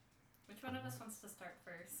Which one of us wants to start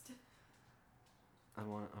first? I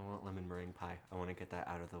want lemon meringue pie. I want to get that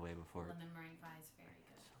out of the way before. Lemon meringue pie is very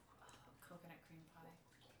good. Oh, coconut cream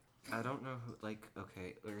pie. I don't know who.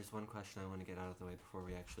 Okay, there's one question I want to get out of the way before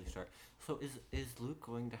we actually start. So is Luke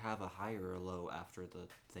going to have a high or a low after the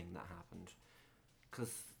thing that happened?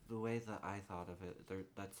 Because the way that I thought of it,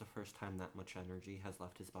 that's the first time that much energy has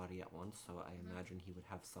left his body at once. So I imagine he would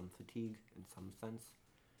have some fatigue in some sense.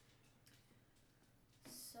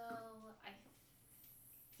 So I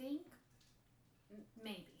think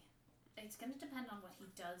maybe it's going to depend on what he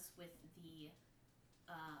does with the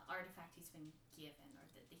artifact he's been given or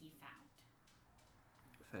that he found.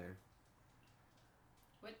 Fair.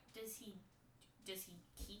 What does he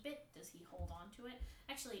keep it? Does he hold on to it?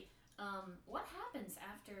 Actually, what happens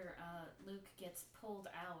after Luke gets pulled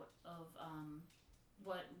out of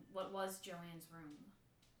what was Joanne's room?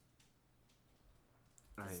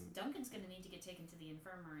 Duncan's going to need to get taken to the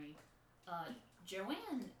infirmary.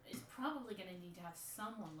 Joanne is probably going to need to have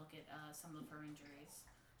someone look at some of her injuries.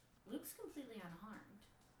 Luke's completely unharmed.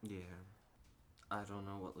 Yeah. I don't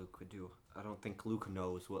know what Luke would do. I don't think Luke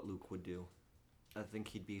knows what Luke would do. I think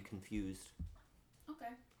he'd be confused.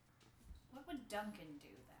 Okay. What would Duncan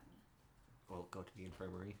do then? Well, go to the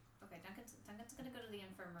infirmary. Okay, Duncan's going to go to the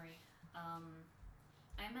infirmary.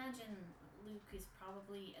 I imagine Luke is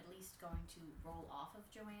probably at least going to roll off of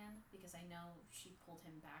Joanne because I know she pulled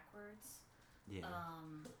him backwards. Yeah.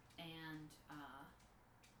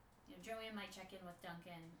 Joanne might check in with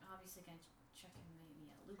Duncan. Obviously, going to check in.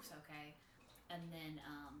 Luke's okay, and then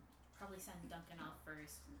probably send Duncan off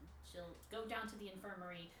first. And she'll go down to the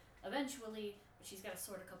infirmary eventually, but she's got to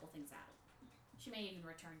sort a couple things out. She may even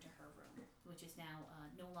return to her room, which is now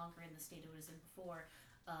no longer in the state it was in before.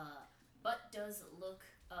 But does look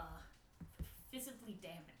physically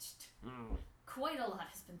damaged. Quite a lot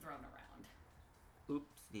has been thrown around.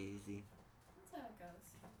 Oops, daisy. That's how it goes.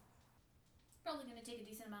 It's probably going to take a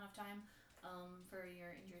decent amount of time for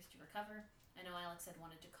your injuries to recover. I know Alex had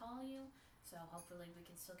wanted to call you, so hopefully we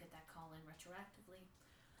can still get that call in retroactively.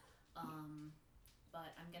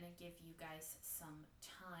 But I'm going to give you guys some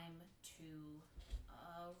time to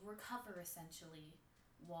recover, essentially,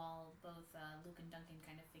 while both Luke and Duncan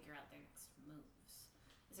kind of figure out their next moves.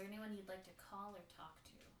 Is there anyone you'd like to call or talk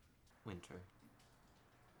to? Winter.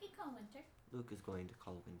 You call Winter. Luke is going to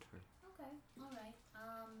call Winter. Okay, alright.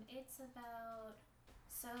 It's about...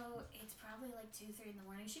 So, it's probably like 2-3 in the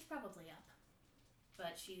morning. She's probably up.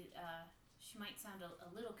 But she might sound a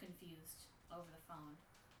little confused over the phone.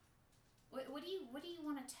 What do you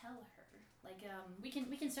want to tell her? Like, we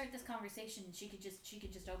can start this conversation. She could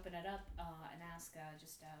just open it up and ask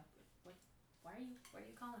why are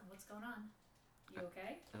you calling? What's going on? You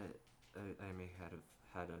okay? I may have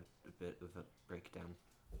had a bit of a breakdown.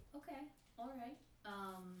 Okay, all right.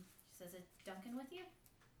 She says, "Is Duncan with you?"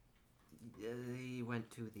 He went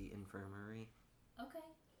to the infirmary.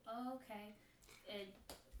 Okay.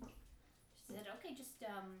 She said, "Okay, just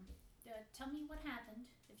tell me what happened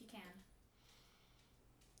if you can."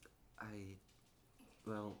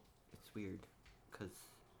 Well, it's weird, because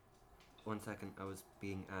one second I was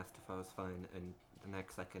being asked if I was fine, and the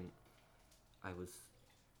next second I was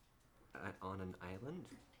on an island.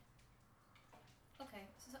 Okay,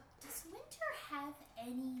 so does Winter have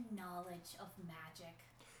any knowledge of magic?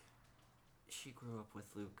 She grew up with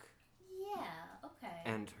Luke. Yeah, okay.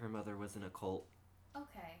 And her mother was in a cult.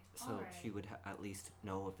 Okay, so alright. She would at least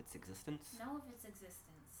know of its existence. Know of its existence.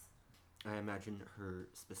 I imagine her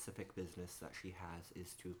specific business that she has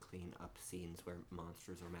is to clean up scenes where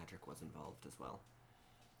monsters or magic was involved as well.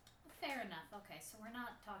 Fair enough. Okay, so we're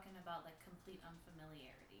not talking about like complete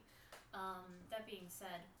unfamiliarity. That being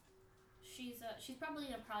said, she's probably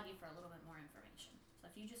gonna prod you for a little bit more information. So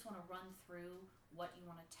if you just want to run through what you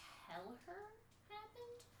want to tell her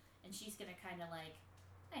happened, and she's gonna kind of like,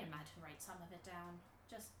 I imagine, write some of it down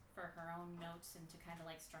just for her own notes and to kind of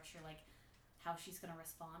like structure like how she's gonna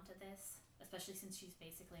respond to this, especially since she's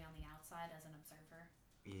basically on the outside as an observer.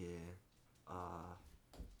 Yeah.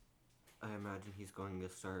 I imagine he's going to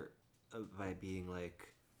start by being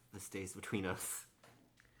like, this stays between us.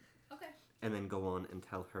 Okay. And then go on and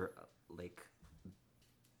tell her, like,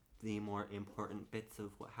 the more important bits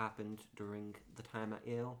of what happened during the time at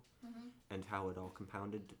Yale. Mm-hmm. And how it all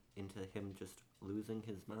compounded into him just losing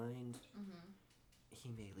his mind. Mm-hmm. He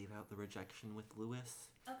may leave out the rejection with Lewis.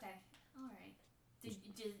 Okay, alright.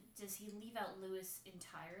 Does he leave out Lewis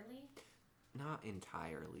entirely? Not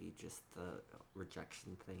entirely, just the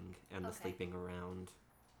rejection thing and the sleeping around.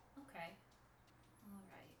 Okay.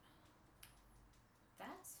 Alright.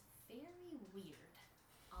 That's very weird.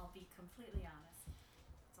 I'll be completely honest.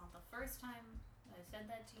 It's not the first time I've said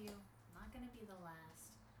that to you. Not gonna be the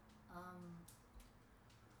last.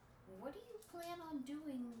 What do you plan on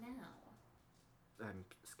doing now? I'm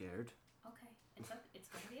scared. Okay, it's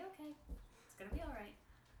gonna be okay. It's gonna be all right.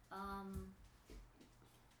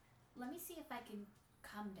 Let me see if I can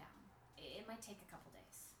come down. It might take a couple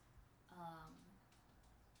days.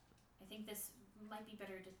 I think this might be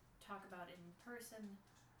better to talk about in person,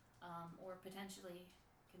 or potentially,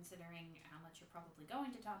 considering how much you're probably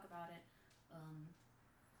going to talk about it,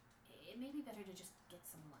 it may be better to just get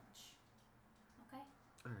some lunch. Okay?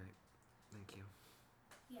 Alright. Thank you.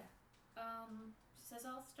 Yeah. She says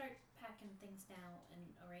I'll start packing things now and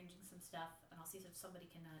arranging some stuff, and I'll see if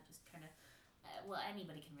somebody can just kind of,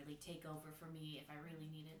 anybody can really take over for me if I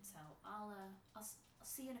really need it. So I'll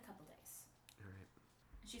see you in a couple days. Alright.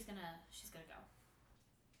 She's gonna go.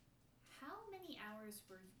 How many hours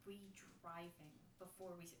were we driving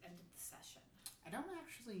before we ended the session? I don't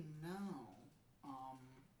actually know.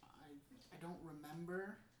 I don't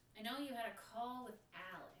remember. I know you had a call with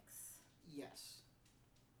Alex. Yes.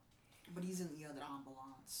 But he's in the other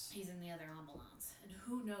ambulance. He's in the other ambulance. And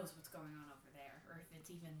who knows what's going on over there, or if it's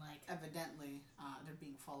even like... Evidently, they're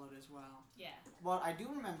being followed as well. Yeah. What I do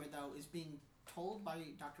remember, though, is being told by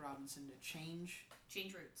Dr. Robinson to change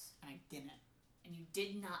routes. And I didn't. And you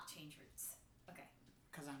did not change routes. Okay.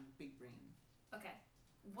 Because I'm big brain. Okay.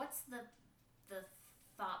 What's the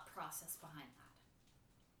thought process behind that?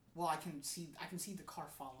 Well, I can see the car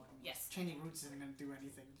following me. Yes. Changing routes isn't going to do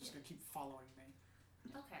anything. It's just going to keep following me.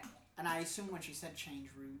 Okay. And I assume when she said change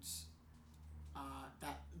routes,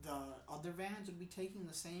 that the other vans would be taking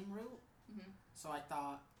the same route. Mm-hmm. So I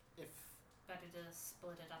thought if... Better to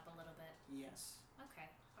split it up a little bit. Yes.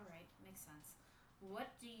 Okay. All right. Makes sense.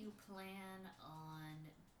 What do you plan on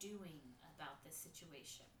doing about this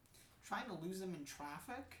situation? Trying to lose them in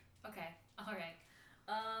traffic. Okay. All right.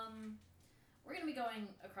 We're going to be going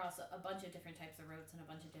across a bunch of different types of roads and a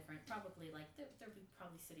bunch of different, probably like, there'll be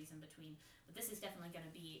probably cities in between, but this is definitely going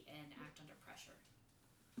to be an act under pressure.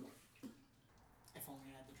 If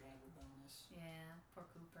only I had the driver bonus. Yeah, poor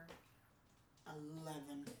Cooper.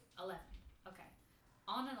 11. 11. Okay.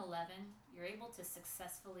 On an 11, you're able to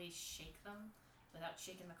successfully shake them without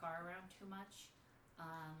shaking the car around too much.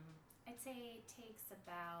 I'd say it takes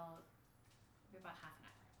about half an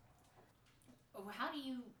hour. How do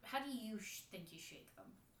you think you shake them?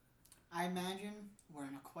 I imagine we're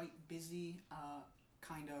in a quite busy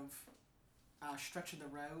kind of stretch of the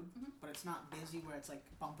road, but it's not busy where it's like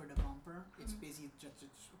bumper to bumper. It's busy, just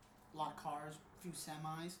it's a lot of cars, a few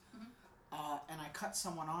semis, and I cut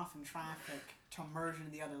someone off in traffic to merge into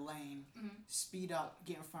the other lane, speed up,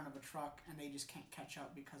 get in front of a truck, and they just can't catch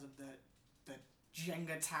up because of the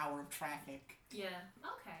Jenga tower of traffic. Yeah.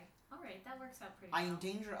 Okay. All right. That works out pretty I well.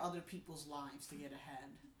 endanger other people's lives to get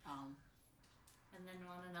ahead. And then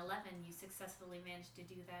on an 11, you successfully managed to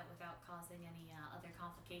do that without causing any other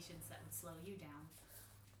complications that would slow you down.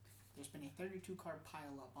 There's been a 32-car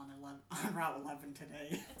pileup on Route 11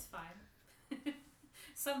 today. That's fine.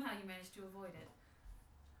 Somehow you managed to avoid it.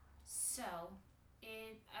 So,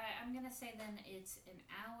 I'm going to say then it's an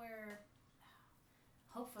hour...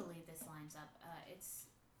 Hopefully this lines up.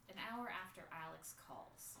 It's an hour after Alex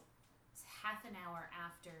calls. It's half an hour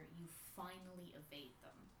after you finally evade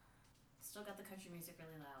them. Still got the country music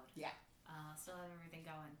really loud. Yeah. Still have everything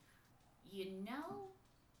going. You know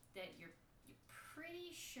that you're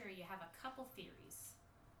pretty sure you have a couple theories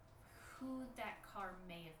who that car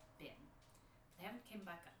may have been. They haven't came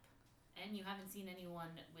back up. And you haven't seen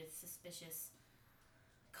anyone with suspicious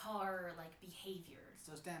car-like behavior.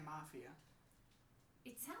 It's those damn mafia.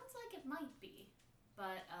 It sounds like it might be,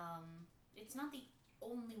 but it's not the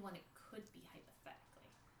only one it could be, hypothetically.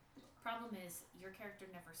 Problem is, your character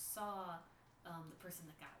never saw the person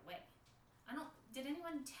that got away. Did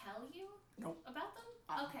anyone tell you Nope. about them?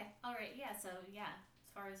 Okay, alright, yeah, so yeah,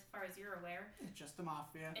 as far as you're aware. It's just the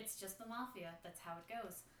mafia. It's just the mafia, that's how it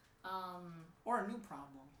goes. Or a new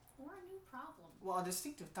problem. Well, a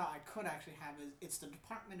distinctive thought I could actually have is it's the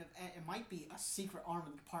Department of... It might be a secret arm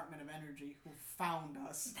of the Department of Energy who found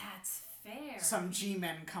us. That's fair. Some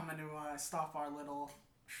G-men coming to stop our little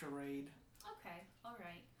charade. Okay,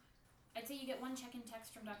 alright. I'd say you get one check-in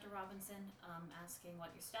text from Dr. Robinson asking what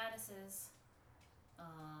your status is.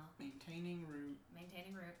 Maintaining route.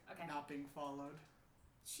 Okay. Not being followed.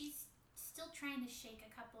 She's still trying to shake a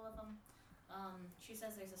couple of them. She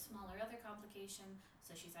says there's a smaller other complication,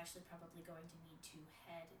 so she's actually probably going to need to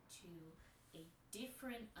head to a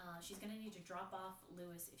different... she's going to need to drop off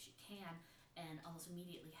Lewis if she can, and almost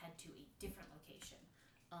immediately head to a different location,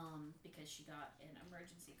 because she got an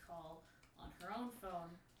emergency call on her own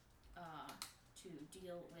phone to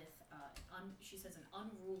deal with, she says, an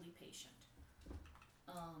unruly patient.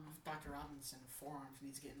 If Dr. Robinson forearms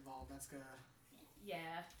needs to get involved, that's gonna...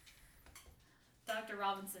 Yeah. Dr.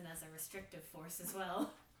 Robinson as a restrictive force as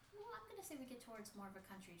well. Well, I'm gonna say we get towards more of a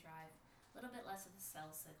country drive. A little bit less of a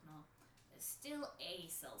cell signal. There's still a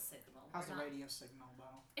cell signal. How's the radio signal,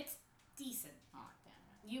 though? It's decent. Oh, damn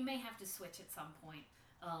it. You may have to switch at some point.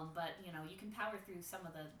 But, you know, you can power through some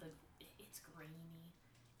of the it's grainy.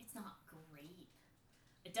 It's not great.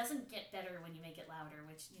 It doesn't get better when you make it louder,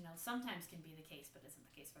 which, you know, sometimes can be the case, but isn't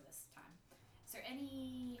the case for this time. Is there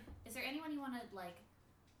anyone you want to, like,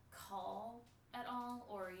 call at all,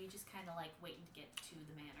 or are you just kind of, like, waiting to get to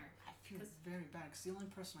the manor? I feel very bad, because the only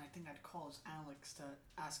person I think I'd call is Alex to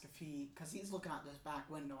ask if he... Because he's looking out this back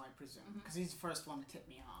window, I presume. Because he's the first one to tip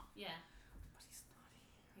me off. Yeah. But he's not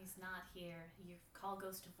here. He's not here. Your call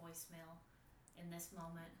goes to voicemail in this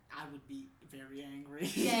moment. I would be very angry.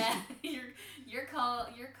 Yeah. Your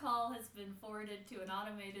call has been forwarded to an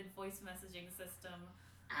automated voice messaging system.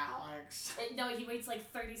 Alex. No, he waits like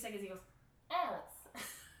 30 seconds. He goes, Alex.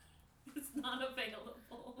 It's not available.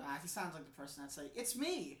 He sounds like the person that'd say, "It's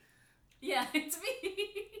me." Yeah, it's me.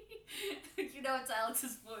 You know, it's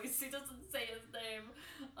Alex's voice. He doesn't say his name.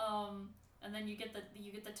 And then you get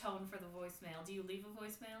the tone for the voicemail. Do you leave a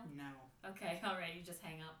voicemail? No. Okay, all right. You just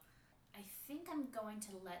hang up. I think I'm going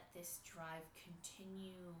to let this drive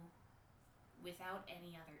continue without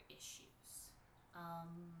any other issues.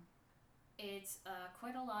 It's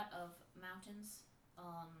quite a lot of mountains.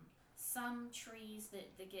 Some trees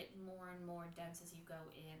that get more and more dense as you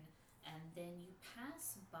go in, and then you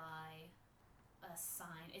pass by a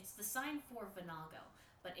sign. It's the sign for Venago,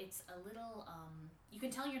 but it's a little, you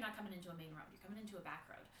can tell you're not coming into a main road. You're coming into a back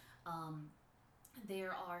road.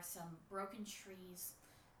 There are some broken trees.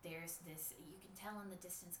 There's this, you can tell in the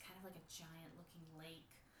distance, kind of like a giant looking lake.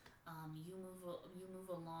 You move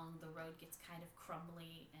along, the road gets kind of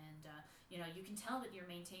crumbly, and you know, you can tell that you're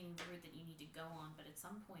maintaining the route that you need to go on, but at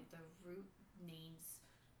some point the route names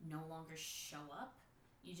no longer show up.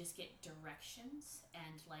 You just get directions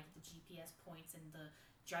and like the GPS points in the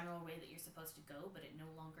general way that you're supposed to go, but it no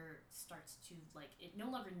longer starts to, like, it no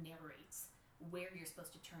longer narrates where you're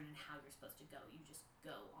supposed to turn and how you're supposed to go. You just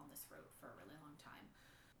go on this road for a really long time.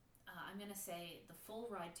 I'm gonna say the full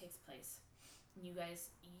ride takes place.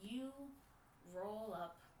 You roll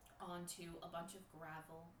up onto a bunch of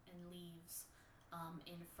gravel and leaves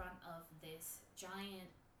in front of this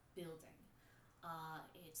giant building.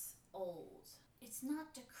 It's old. It's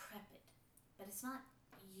not decrepit, but it's not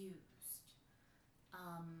used.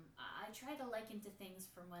 I try to liken to things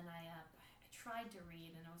from when I tried to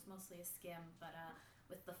read, and it was mostly a skim, but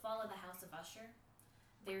with the fall of the House of Usher,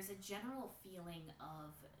 there's a general feeling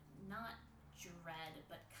of not dread,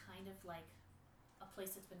 but kind of like a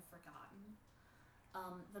place that's been forgotten.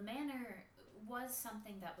 The manor was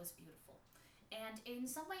something that was beautiful, and in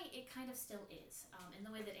some way it kind of still is, in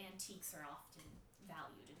the way that antiques are often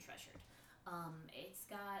valued and treasured. It's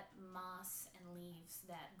got moss and leaves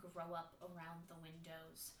that grow up around the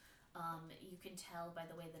windows. You can tell by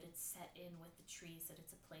the way that it's set in with the trees that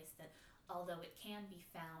it's a place that, although it can be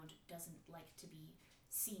found, doesn't like to be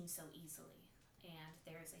seen so easily. And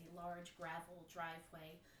there's a large gravel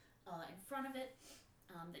driveway in front of it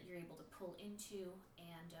that you're able to pull into,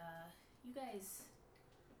 and you guys,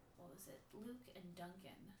 what was it, Luke and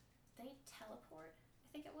Duncan, they teleport, I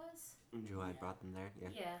think it was? Joe, I brought them there,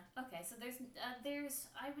 yeah. Yeah, okay, so there's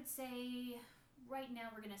I would say, right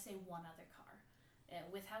now we're going to say one other car.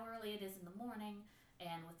 With how early it is in the morning,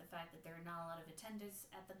 and with the fact that there are not a lot of attendants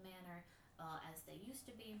at the manor, as they used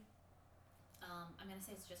to be, I'm going to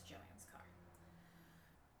say it's just Joanne's car.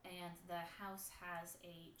 And the house has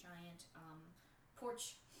a giant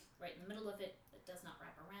porch right in the middle of it that does not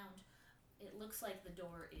wrap around. It looks like the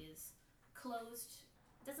door is closed.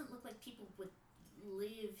 It doesn't look like people would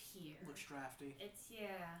live here. Looks drafty.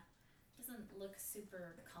 Doesn't look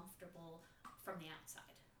super comfortable from the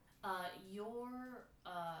outside. You're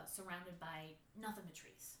surrounded by nothing but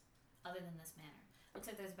trees, other than this manor. Looks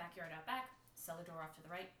like there's a backyard out back, cellar door off to the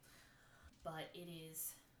right, but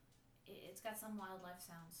it's got some wildlife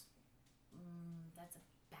sounds. That's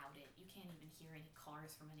about it. You can't even hear any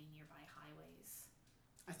cars from any nearby highways.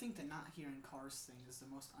 I think the not hearing cars thing is the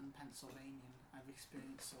most un-Pennsylvanian I've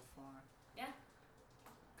experienced so far. Yeah.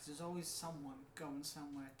 Because there's always someone going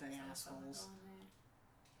somewhere, they assholes. Going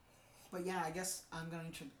But yeah, I guess I'm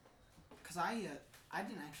going to... Because I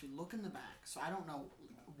didn't actually look in the back, so I don't know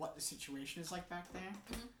what the situation is like back there.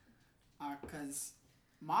 Because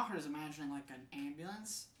Maher's imagining like an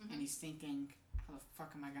ambulance, and he's thinking, how the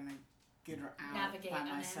fuck am I going to get her out navigate by an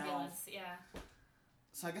myself? ambulance, yeah.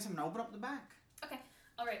 So I guess I'm going to open up the back. Okay.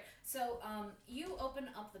 All right. So you open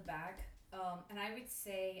up the back, and I would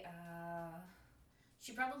say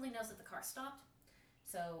she probably knows that the car stopped.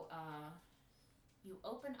 So you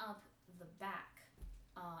open up the back,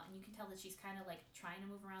 and you can tell that she's kind of like trying to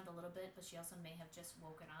move around a little bit, but she also may have just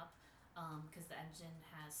woken up because the engine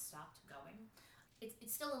has stopped going.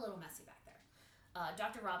 It's still a little messy back there.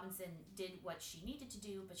 Dr. Robinson did what she needed to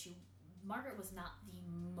do, but Margaret was not the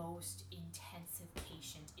most intensive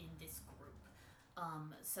patient in this group.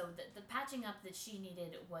 So the patching up that she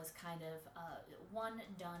needed was kind of one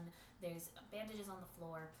done. There's bandages on the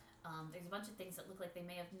floor. There's a bunch of things that look like they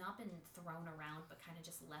may have not been thrown around, but kind of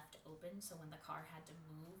just left open. So when the car had to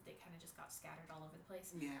move, they kind of just got scattered all over the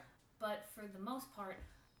place. Yeah. But for the most part,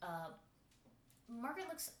 Margaret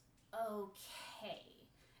looks okay.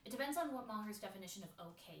 It depends on what Maher's definition of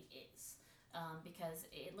okay is. Because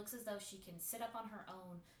it looks as though she can sit up on her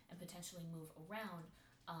own and potentially move around,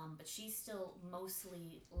 but she's still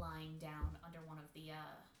mostly lying down under one of the,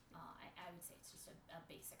 I would say it's just a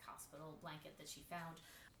basic hospital blanket that she found.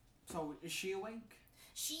 So is she awake?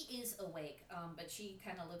 She is awake, but she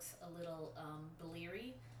kind of looks a little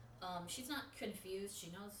bleary. She's not confused.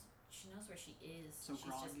 She knows where she is. So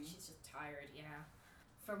groggy. She's just tired. Yeah.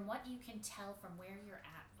 From what you can tell from where you're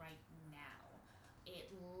at right now,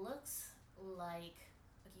 it looks like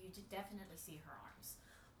you definitely see her arms.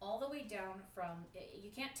 All the way down from, you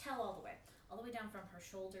can't tell all the way down from her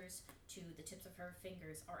shoulders to the tips of her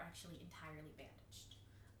fingers are actually entirely bandaged.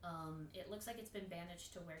 It looks like it's been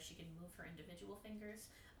bandaged to where she can move her individual fingers,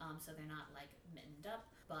 so they're not like mittened up,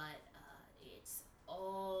 but it's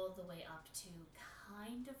all the way up to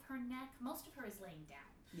kind of her neck. Most of her is laying down.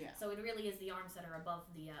 Yeah. So it really is the arms that are above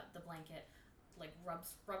the blanket, like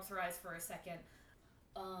rubs her eyes for a second.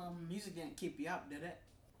 Music didn't keep you up, did it?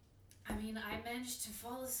 I mean, I managed to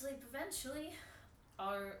fall asleep eventually.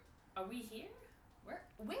 Are we here?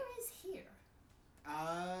 Where is here?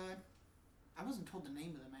 I wasn't told the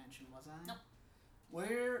name of the mansion, was I? No.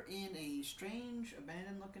 We're in a strange,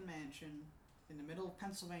 abandoned-looking mansion in the middle of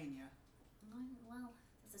Pennsylvania. Well,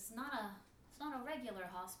 it's not a regular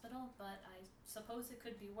hospital, but I suppose it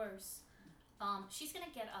could be worse. She's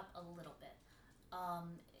gonna get up a little bit.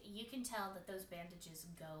 You can tell that those bandages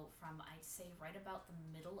go from, I'd say, right about the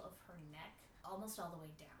middle of her neck, almost all the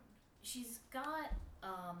way down. She's got,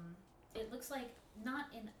 it looks like not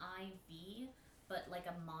an IV, but like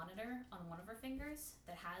a monitor on one of her fingers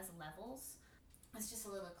that has levels. It's just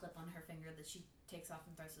a little clip on her finger that she takes off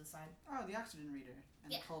and throws to the side. Oh, the oxygen reader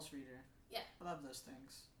and Yeah. the pulse reader. Yeah. I love those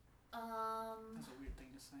things. That's a weird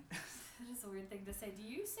thing to say. That is a weird thing to say. Do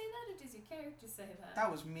you say that, or does your character say that?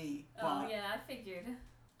 That was me. Oh, yeah, I figured.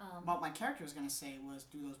 What my character was going to say was,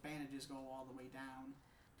 do those bandages go all the way down?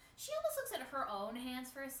 She almost looks at her own hands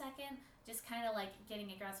for a second, just kind of like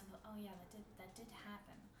getting a grasp of, oh yeah, that did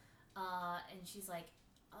happen. And she's like,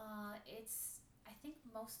 it's, I think,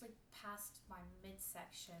 mostly past my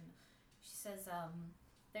midsection. She says,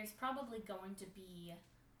 there's probably going to be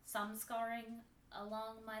some scarring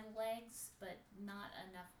along my legs, but not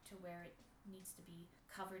enough to where it needs to be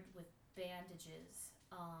covered with bandages.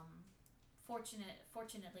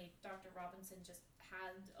 Fortunately, Dr. Robinson just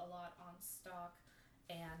had a lot on stock,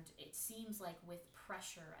 and it seems like with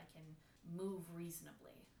pressure I can move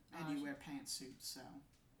reasonably. And you wear pantsuits, so...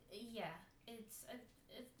 Yeah, it's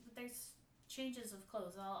there's changes of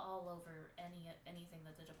clothes all over anything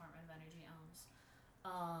that the Department of Energy owns.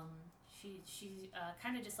 She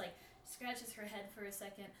kind of just like scratches her head for a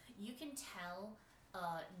second. You can tell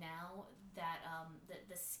now that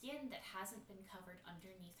the skin that hasn't been covered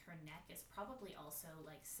underneath her neck is probably also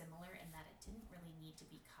like similar in that it didn't really need to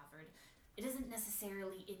be covered. It isn't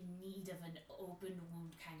necessarily in need of an open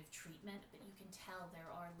wound kind of treatment, but you can tell there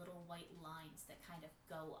are little white lines that kind of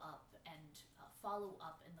go up and follow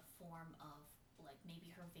up in the form of like maybe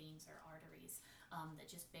her veins or arteries that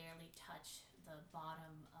just barely touch the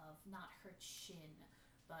bottom of not her chin,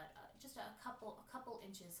 but just a couple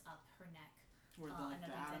inches up her neck. Where the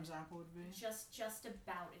Adam's apple would be? Just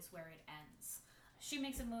about is where it ends. She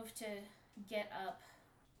makes a move to get up.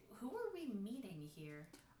 Who are we meeting here?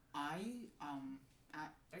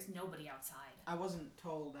 There's nobody outside. I wasn't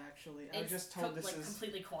told, actually. I was just told this is...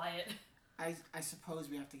 completely quiet. I suppose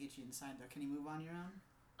we have to get you inside, though. Can you move on your own?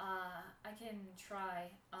 I can try.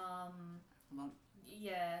 Alone?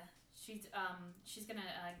 Yeah. She's gonna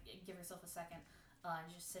give herself a second.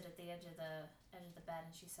 Just sit at the edge of the bed,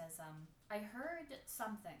 and she says, I heard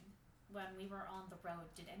something when we were on the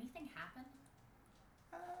road. Did anything happen?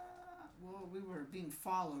 Well, we were being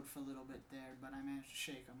followed for a little bit there, but I managed to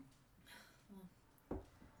shake them. Well,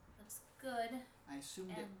 that's good I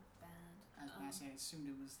assumed and it. bad. I I was gonna say, I assumed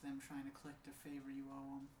it was them trying to collect a favor you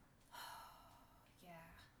owe them. Yeah.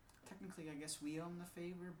 Technically, I guess we owe them the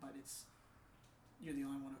favor, but you're the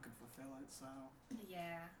only one who can fulfill it, so.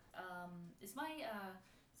 Yeah. Is my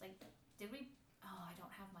it's like, did we? Oh, I don't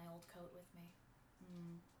have my old coat with me.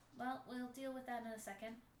 Well, we'll deal with that in a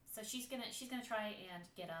second. So she's gonna try and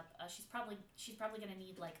get up. She's probably gonna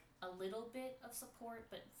need like a little bit of support,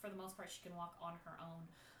 but for the most part, she can walk on her own.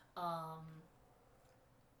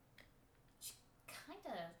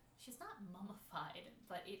 She's not mummified,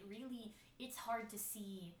 but it's hard to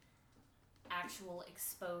see actual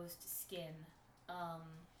exposed skin.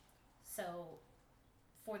 So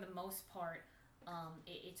for the most part,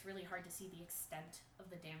 it's really hard to see the extent of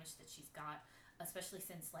the damage that she's got, especially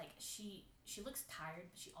since like she looks tired,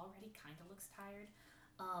 but she already kind of looks tired.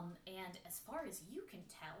 And as far as you can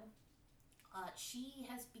tell, she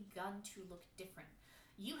has begun to look different.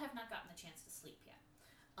 You have not gotten the chance to sleep yet.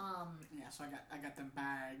 Yeah, so I got them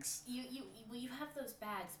bags. You have those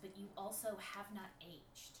bags, but you also have not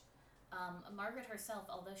aged. Margaret herself,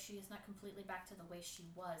 although she is not completely back to the way she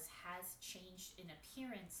was, has changed in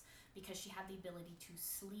appearance because she had the ability to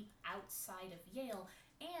sleep outside of Yale,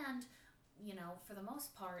 and for the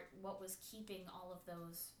most part, what was keeping all of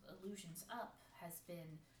those illusions up has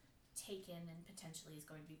been taken and potentially is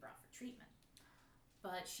going to be brought for treatment.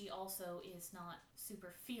 But she also is not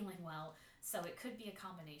super feeling well, so it could be a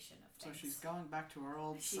combination of things. So she's going back to her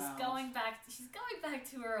old self. She's going back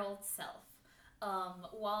to her old self.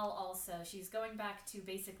 While also she's going back to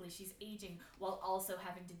basically she's aging while also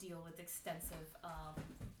having to deal with extensive,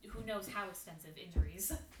 who knows how extensive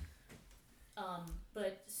injuries.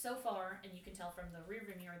 But so far, and you can tell from the rear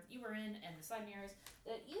view mirror that you were in and the side mirrors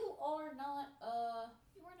that you are not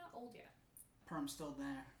old yet. Perm's still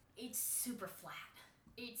there. It's super flat.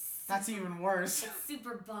 That's even worse. It's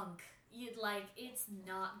super bunk. It's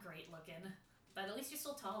not great looking, but at least you're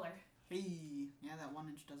still taller. Hey, yeah, that 1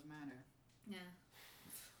 inch does matter. Yeah.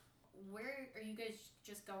 Where are you guys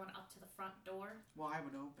just going up to the front door? Well, I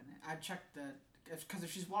would open it. I'd check because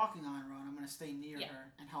if she's walking on her own, I'm gonna stay near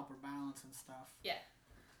her and help her balance and stuff. Yeah.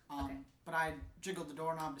 Okay. But I jiggle the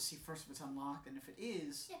doorknob to see first if it's unlocked, and if it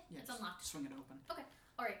is, it's unlocked. Swing it open. Okay.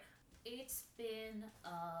 All right. It's been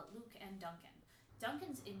Luke and Duncan.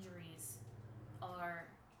 Duncan's injuries are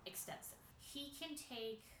extensive. He can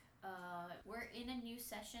take. We're in a new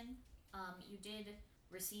session. You did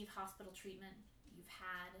receive hospital treatment. You've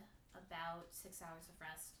had about 6 hours of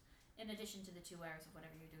rest, in addition to the 2 hours of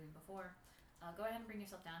whatever you're doing before. Go ahead and bring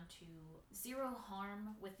yourself down to 0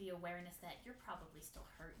 harm with the awareness that you're probably still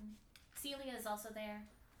hurting. Celia is also there,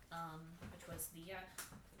 which was the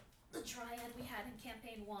triad we had in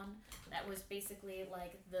campaign 1. That was basically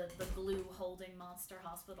like the glue holding Monster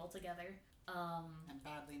Hospital together. And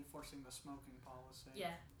badly enforcing the smoking policy.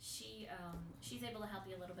 Yeah, she's able to help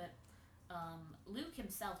you a little bit. Luke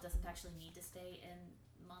himself doesn't actually need to stay in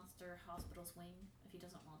Monster Hospital's wing if he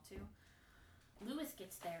doesn't want to. Lewis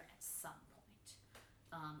gets there at some point.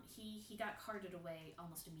 He got carted away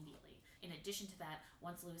almost immediately. In addition to that,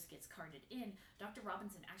 once Lewis gets carted in, Dr.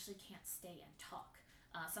 Robinson actually can't stay and talk.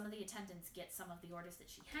 Some of the attendants get some of the orders that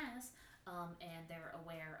she has, and they're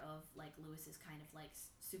aware of like Lewis's kind of like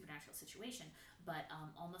supernatural situation. But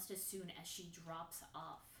almost as soon as she drops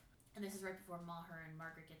off, and this is right before Maher and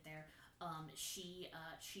Margaret get there, she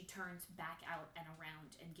turns back out and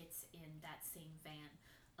around and gets in that same van,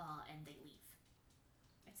 and they leave.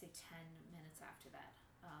 I'd say 10 minutes after that,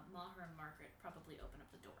 Maher and Margaret probably open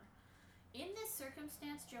up the door. In this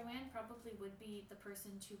circumstance, Joanne probably would be the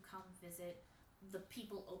person to come visit the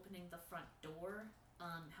people opening the front door.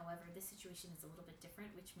 However, this situation is a little bit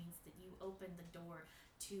different, which means that you open the door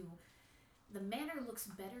to... The manor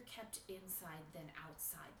looks better kept inside than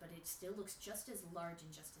outside, but it still looks just as large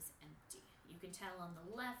and just as empty. You can tell on the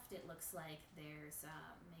left it looks like there's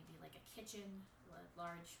maybe like a kitchen, a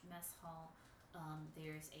large mess hall.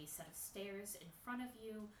 There's a set of stairs in front of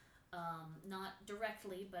you, not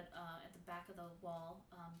directly, but at the back of the wall,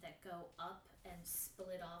 that go up and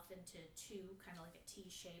split off into 2, kind of like a T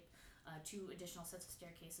shape. 2 additional sets of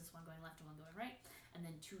staircases, one going left and one going right. And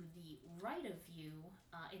then to the right of you,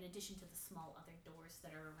 in addition to the small other doors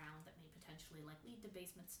that are around that may potentially like lead to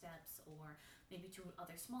basement steps or maybe to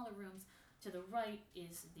other smaller rooms, to the right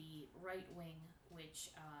is the right wing,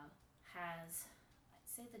 which has,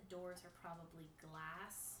 I'd say the doors are probably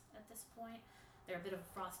glass at this point. They're a bit of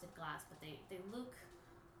frosted glass, but they look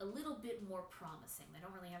a little bit more promising. They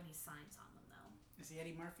don't really have any signs on them though. Is the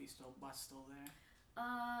Eddie Murphy bus still there?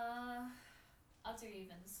 Odds or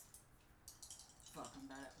evens? Fucking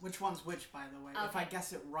bad. Which one's which, by the way? Okay. If I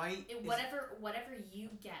guess it right... Whatever you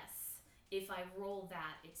guess If I roll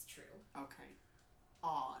that, it's true. Okay.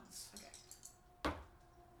 Odds. Okay.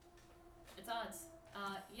 It's odds.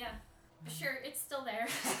 Yeah. Sure, it's still there.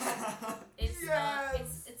 It's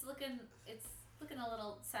Yes! it's looking a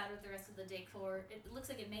little sad with the rest of the decor. It looks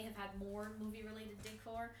like it may have had more movie related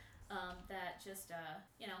decor that just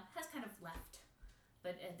has kind of left.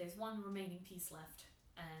 But there's one remaining piece left,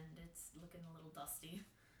 and it's looking a little dusty.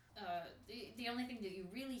 The only thing that you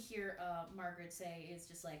really hear Margaret say is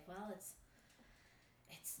just like, well, it's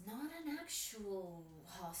not an actual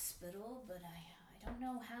hospital, but I don't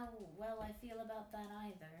know how well I feel about that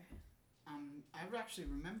either. I actually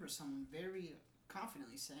remember someone very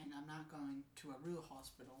confidently saying, I'm not going to a real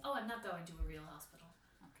hospital. Oh, I'm not going to a real hospital.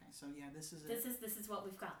 Okay, so yeah, this is This is what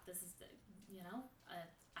we've got. This is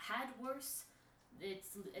I had worse.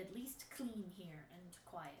 It's at least clean here and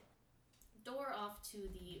quiet. Door off to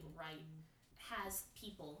the right has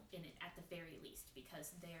people in it at the very least,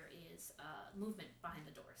 because there is movement behind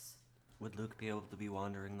the doors. Would Luke be able to be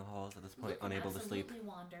wandering the halls at this point, Luke unable to sleep? Absolutely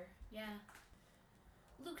wander. Yeah.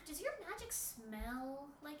 Luke, does your magic smell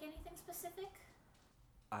like anything specific?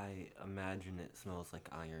 I imagine it smells like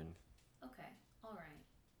iron. Okay, alright.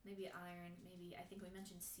 Maybe iron, maybe, I think we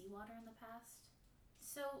mentioned seawater in the past.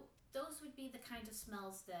 So, those would be the kind of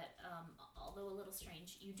smells that, although a little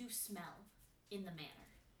strange, you do smell in the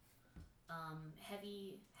manor.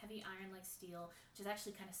 Heavy iron like steel, which is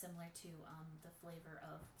actually kind of similar to the flavor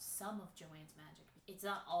of some of Joanne's magic. It's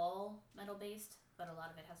not all metal based, but a lot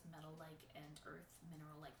of it has metal like and earth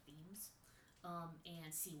mineral like themes,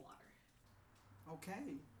 and seawater.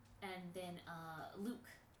 okay. And then Luke,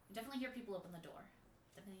 you definitely hear people open the door.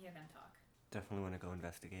 Definitely hear them talk. Definitely want to go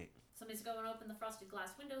investigate. Somebody's going to open the frosted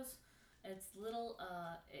glass windows. It's little,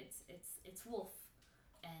 it's Wolf,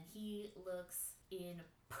 and he looks in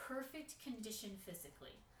perfect condition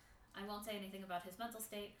physically. I won't say anything about his mental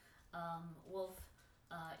state. Wolf,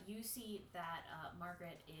 you see that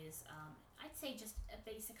Margaret is, I'd say just a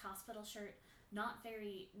basic hospital shirt, not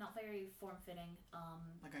very form fitting.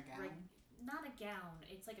 Like a gown? Not a gown.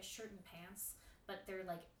 It's like a shirt and pants, but they're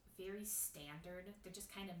like very standard. They're just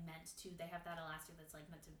kind of meant to. They have that elastic that's like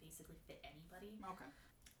meant to basically fit anybody. Okay.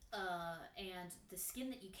 And the skin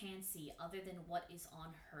that you can see, other than what is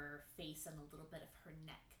on her face and a little bit of her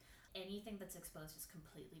neck, anything that's exposed is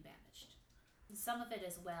completely bandaged. Some of it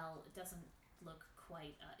as well doesn't look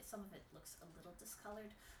quite. Some of it looks a little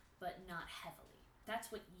discolored, but not heavily.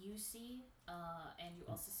 That's what you see, and you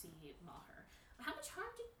also see Maher. How much harm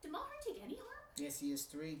did Maher take? Any harm? Yes, he is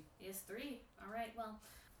 3. He is 3. All right. Well.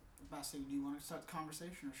 Basti, do you want to start the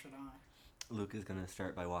conversation or should I? Luke is going to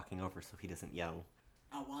start by walking over so he doesn't yell.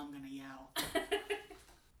 Oh, well, I'm going to yell.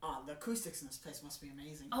 The acoustics in this place must be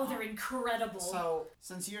amazing. Oh, they're incredible. So,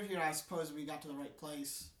 since you're here, I suppose we got to the right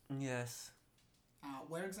place. Yes.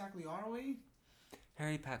 Where exactly are we?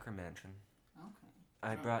 Harry Packer Mansion. Okay.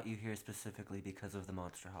 I brought you here specifically because of the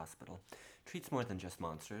Monster Hospital. Treats more than just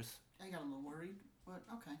monsters. I got a little worried, but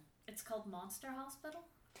okay. It's called Monster Hospital?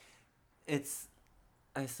 It's,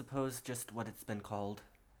 I suppose, just what it's been called.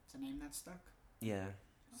 It's a name that stuck? Yeah.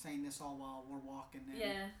 Saying this all while we're walking in.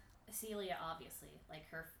 Yeah. Celia, obviously. Like,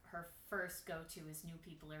 her first go-to is new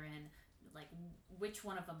people are in. Like, which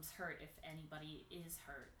one of them's hurt, if anybody is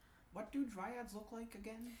hurt. What do dryads look like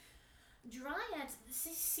again? Dryads,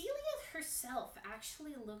 Celia herself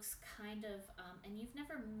actually looks kind of, and you've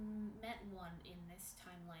never met one in this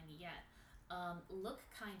timeline yet, look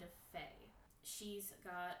kind of fey. She's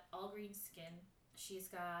got all green skin. She's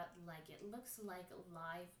got, like, it looks like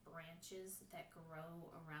live branches that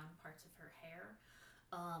grow around parts of her hair.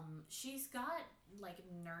 She's got, like,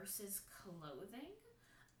 nurse's clothing,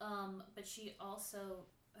 but she also,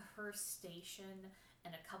 her station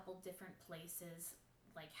and a couple different places,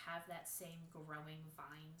 like, have that same growing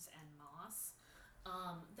vines and moss.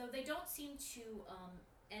 Though they don't seem to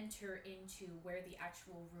enter into where the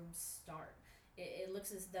actual rooms start. It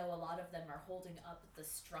looks as though a lot of them are holding up the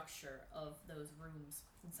structure of those rooms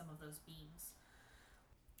and some of those beams.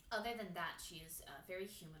 Other than that, she is very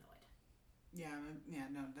humanoid. Yeah,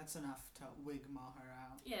 no, that's enough to wig Maher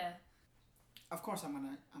out. Yeah. Of course, I'm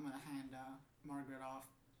gonna hand Margaret off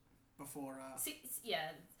before.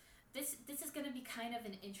 Yeah. This is going to be kind of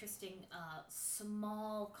an interesting,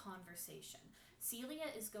 small conversation. Celia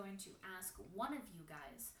is going to ask one of you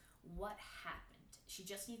guys what happened. She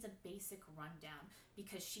just needs a basic rundown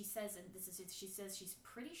because she says, and she says she's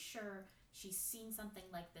pretty sure she's seen something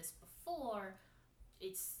like this before.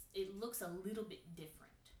 It looks a little bit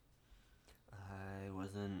different. I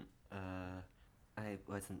wasn't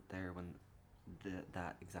there when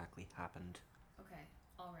that exactly happened. Okay,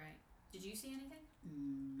 all right. Did you see anything?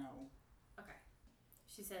 No. Okay.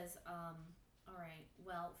 She says, all right,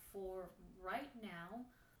 well, for right now,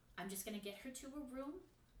 I'm just gonna get her to a room,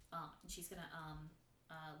 and she's gonna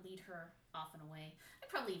lead her off and away. I'd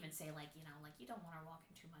probably even say like you don't want her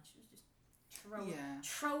walking too much. Just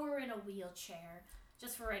throw her in a wheelchair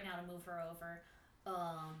just for right now to move her over.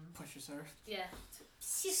 Pushes her. Yeah.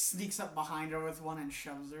 Sneaks up behind her with one and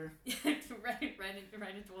shoves her.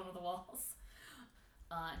 right into one of the walls.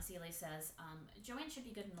 And Celie says, Joanne should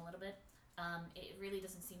be good in a little bit. It really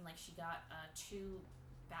doesn't seem like she got too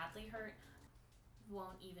badly hurt.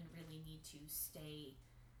 Won't even really need to stay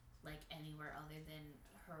like anywhere other than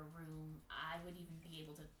her room. I would even be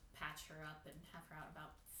able to patch her up and have her out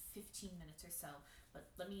about 15 minutes or so.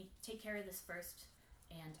 But let me take care of this first,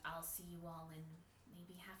 and I'll see you all in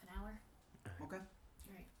maybe half an hour. Okay.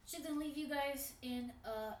 All right. She's gonna leave you guys in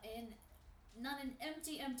not an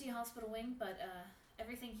empty hospital wing, but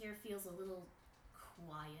everything here feels a little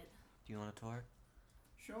quiet. Do you want a tour?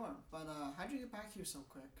 Sure, but how'd you get back here so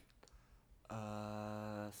quick?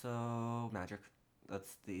 So magic.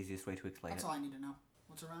 That's the easiest way to explain That's it. all I need to know.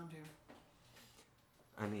 What's around here?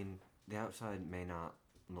 I mean, the outside may not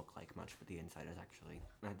look like much, but the inside is actually.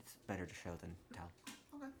 It's better to show than tell.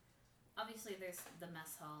 Okay. Obviously, there's the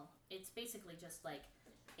mess hall. It's basically just like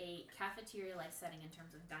a cafeteria-like setting in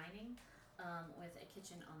terms of dining, with a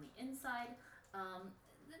kitchen on the inside.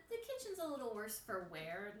 The kitchen's a little worse for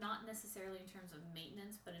wear, not necessarily in terms of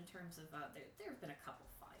maintenance, but in terms of there have been a couple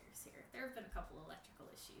fires here. There have been a couple electrical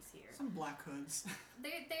issues here. Some black hoods.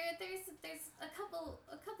 There's a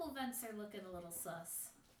couple vents are looking a little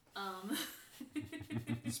sus.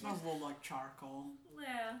 It smells a little like charcoal.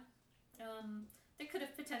 Yeah. There could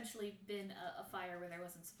have potentially been a fire where there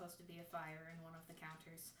wasn't supposed to be a fire in one of the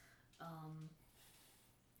counters.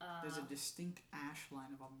 There's a distinct ash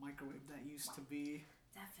line of a microwave that used to be.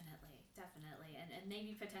 Definitely. And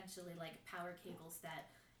maybe potentially like power cables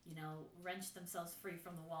that, wrenched themselves free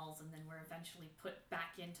from the walls and then were eventually put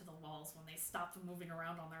back into the walls when they stopped moving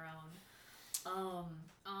around on their own.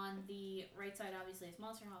 On the right side, obviously, is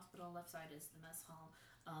Monster Hospital. Left side is the mess hall.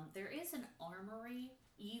 There is an armory.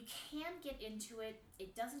 You can get into it.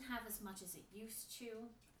 It doesn't have as much as it used to.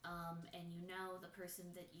 And the person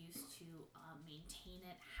that used to maintain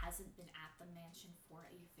it hasn't been at the mansion for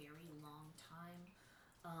a very long time.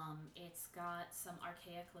 It's got some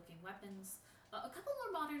archaic looking weapons, a couple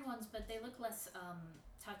more modern ones, but they look less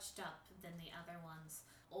touched up than the other ones.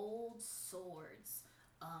 Old swords,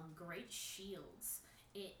 great shields,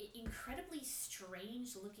 incredibly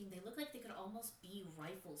strange looking. They look like they could almost be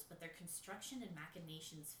rifles, but their construction and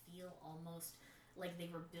machinations feel almost like they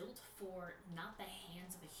were built for not the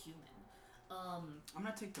hands of a human. I'm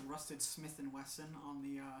gonna take the rusted Smith & Wesson on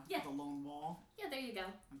the lone wall. Yeah, there you go.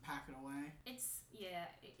 And pack it away. It's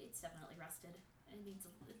definitely rusted. It needs a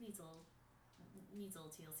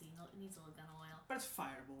little TLC. It needs a little gun oil. But it's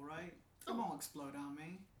fireable, right? It won't explode on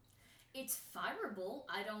me. It's fireable.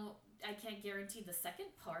 I can't guarantee the second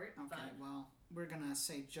part. Okay, but well, we're gonna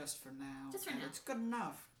say just for now. Just for and now. It's good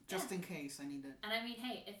enough. Just in case I need it. And I mean,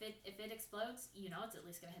 hey, if it explodes, it's at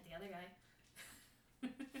least gonna hit the other guy.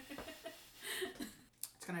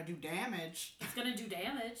 It's gonna do damage. It's gonna do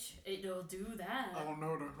damage. It'll do that. Oh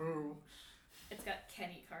no, to who? It's got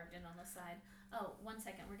Kenny carved in on the side. Oh, 1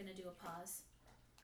 second. We're gonna do a pause.